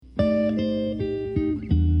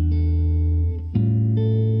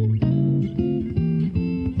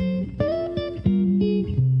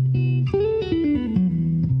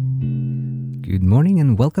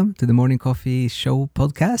and welcome to the Morning Coffee Show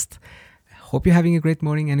podcast. Hope you're having a great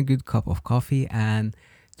morning and a good cup of coffee. And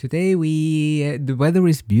today the weather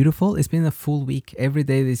is beautiful. It's been a full week. Every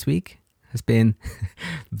day this week has been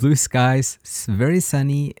blue skies, very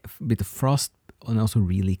sunny, a bit of frost, and also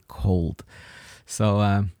really cold.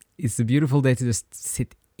 So it's a beautiful day to just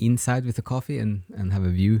sit inside with a coffee and have a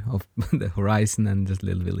view of the horizon and just a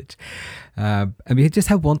little village. And we just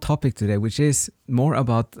have one topic today, which is more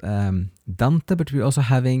about Dante, but we're also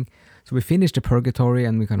so we finished the Purgatory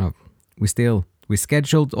and we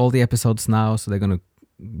scheduled all the episodes now, so they're going to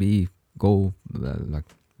be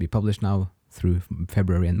published now through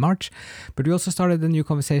February and March. But we also started a new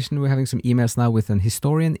conversation. We're having some emails now with an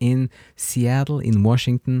historian in Seattle, in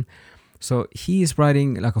Washington. So he is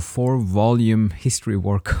writing like a 4-volume history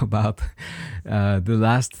work about the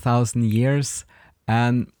last 1,000 years.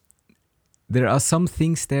 And there are some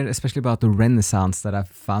things there, especially about the Renaissance, that I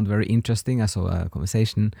found very interesting. I saw a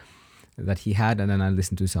conversation that he had, and then I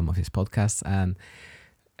listened to some of his podcasts. And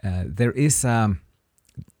there is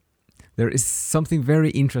something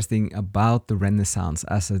very interesting about the Renaissance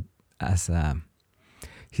as a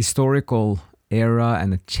historical era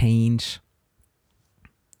and a change.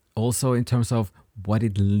 Also in terms of what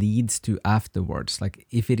it leads to afterwards, like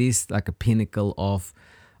if it is like a pinnacle of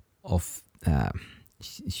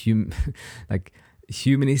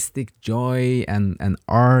humanistic joy and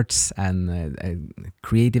arts and a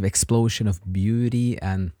creative explosion of beauty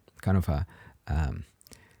and kind of a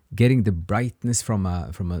getting the brightness from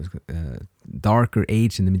a darker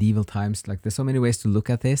age in the medieval times. Like there's so many ways to look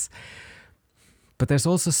at this, but there's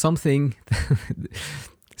also something.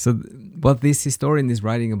 So what this historian is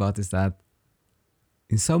writing about is that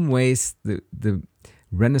in some ways the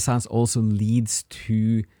Renaissance also leads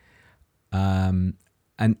to an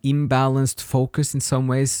imbalanced focus in some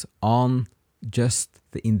ways on just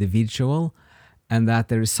the individual, and that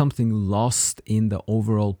there is something lost in the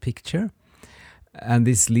overall picture. And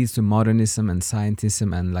this leads to modernism and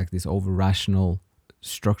scientism and like this over-rational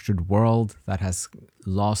structured world that has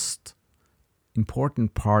lost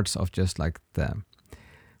important parts of just like the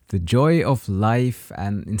joy of life,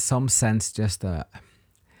 and in some sense just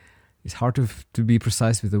it's hard to be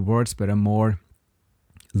precise with the words, but a more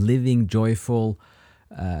living, joyful,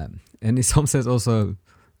 and in some sense also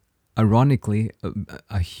ironically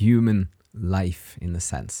a human life in a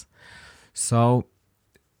sense. So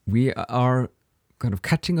we are kind of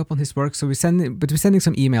catching up on his work. So we're sending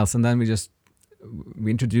some emails, and then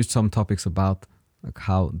we introduced some topics about like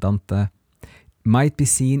how Dante might be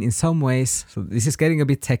seen in some ways. So this is getting a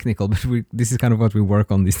bit technical, but this is kind of what we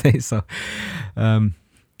work on these days. So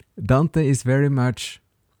Dante is very much,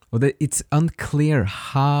 it's unclear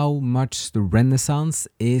how much the Renaissance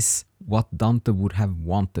is what Dante would have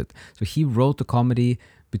wanted. So he wrote the comedy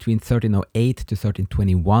between 1308 to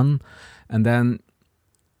 1321, and then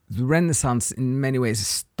the Renaissance in many ways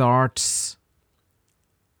starts,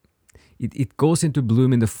 it goes into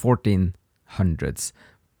bloom in the 1400s.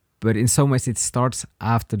 But in some ways, it starts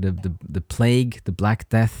after the plague, the Black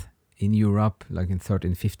Death in Europe, like in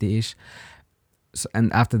 1350-ish. So,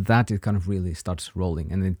 and after that, it kind of really starts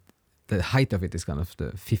rolling. And the height of it is kind of the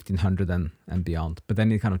 1500 and beyond. But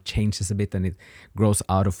then it kind of changes a bit, and it grows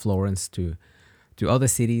out of Florence to other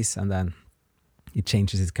cities, and then it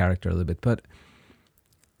changes its character a little bit. But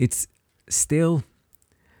it's still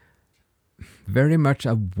very much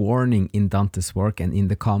a warning in Dante's work and in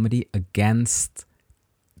the comedy against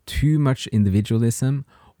too much individualism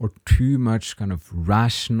or too much kind of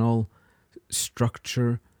rational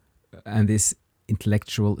structure and this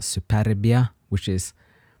intellectual superbia, which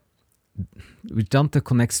Dante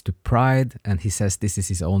connects to pride, and he says this is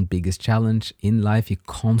his own biggest challenge in life. He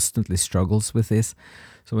constantly struggles with this.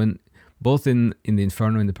 So when both in the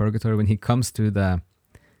Inferno and the Purgatory, when he comes to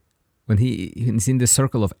when he's in the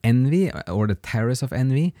circle of envy or the terrace of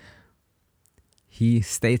envy, he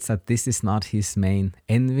states that this is not his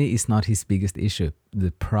envy is not his biggest issue.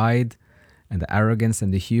 The pride and the arrogance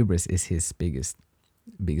and the hubris is his biggest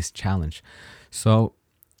challenge. So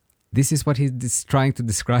this is what he's trying to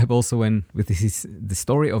describe also with the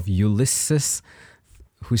story of Ulysses,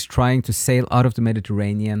 who's trying to sail out of the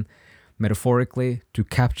Mediterranean, metaphorically, to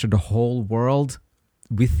capture the whole world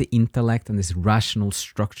with the intellect and this rational,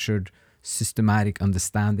 structured, systematic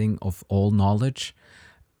understanding of all knowledge.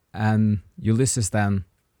 And Ulysses then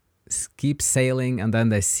keeps sailing, and then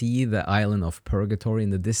they see the island of Purgatory in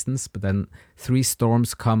the distance, but then 3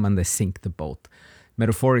 storms come and they sink the boat.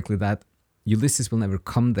 Metaphorically, that Ulysses will never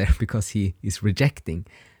come there because he is rejecting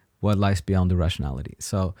what lies beyond the rationality.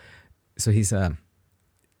 So he's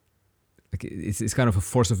it's kind of a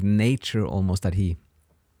force of nature almost that he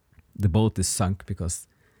the boat is sunk because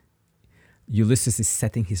Ulysses is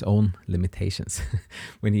setting his own limitations.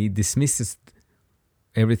 When he dismisses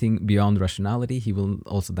everything beyond rationality, he will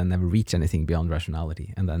also then never reach anything beyond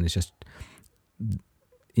rationality. And then it's just,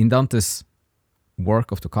 in Dante's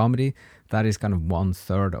work of the comedy, that is kind of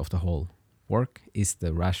 1/3 of the whole work, is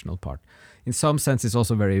the rational part. In some sense, it's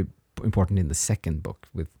also very important in the second book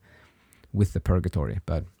with the purgatory,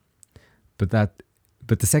 but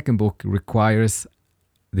the second book requires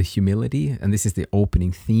the humility, and this is the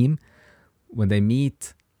opening theme. When they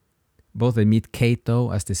meet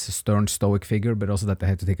Cato as this stern stoic figure, but also that they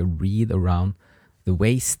have to take a reed around the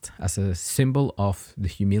waist as a symbol of the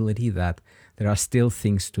humility that there are still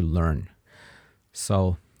things to learn.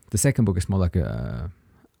 So the second book is more like a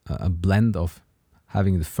blend of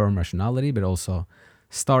having the firm rationality, but also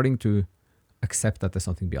starting to accept that there's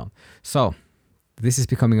something beyond. So this is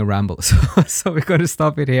becoming a ramble, so we're going to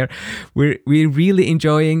stop it here. We're really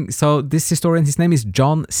enjoying. So this historian, his name is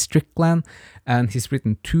John Strickland, and he's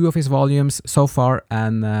written 2 of his volumes so far,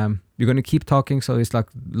 and we're going to keep talking. So it's like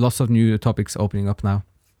lots of new topics opening up now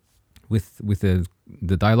with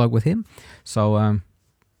the dialogue with him. So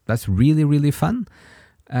that's really, really fun.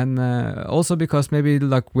 And also because maybe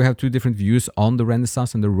like we have 2 different views on the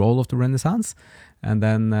Renaissance and the role of the Renaissance. And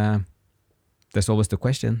then there's always the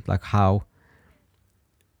question, like how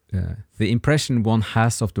the impression one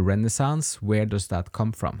has of the Renaissance, where does that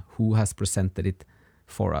come from? Who has presented it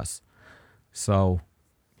for us? So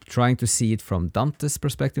trying to see it from Dante's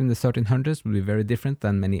perspective in the 1300s will be very different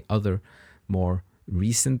than many other more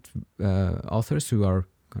recent authors who are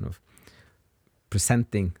kind of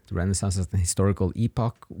presenting the Renaissance as an historical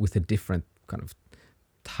epoch with a different kind of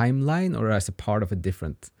timeline, or as a part of a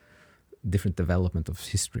different development of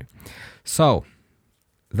history. So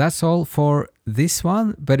that's all for this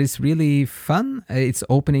one, but it's really fun. It's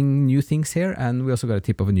opening new things here, and we also got a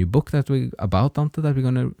tip of a new book about Dante that we're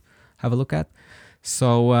going to have a look at.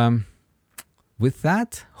 So with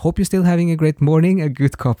that, hope you're still having a great morning, a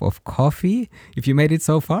good cup of coffee. If you made it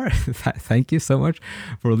so far, thank you so much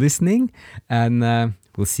for listening, and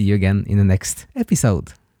we'll see you again in the next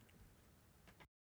episode.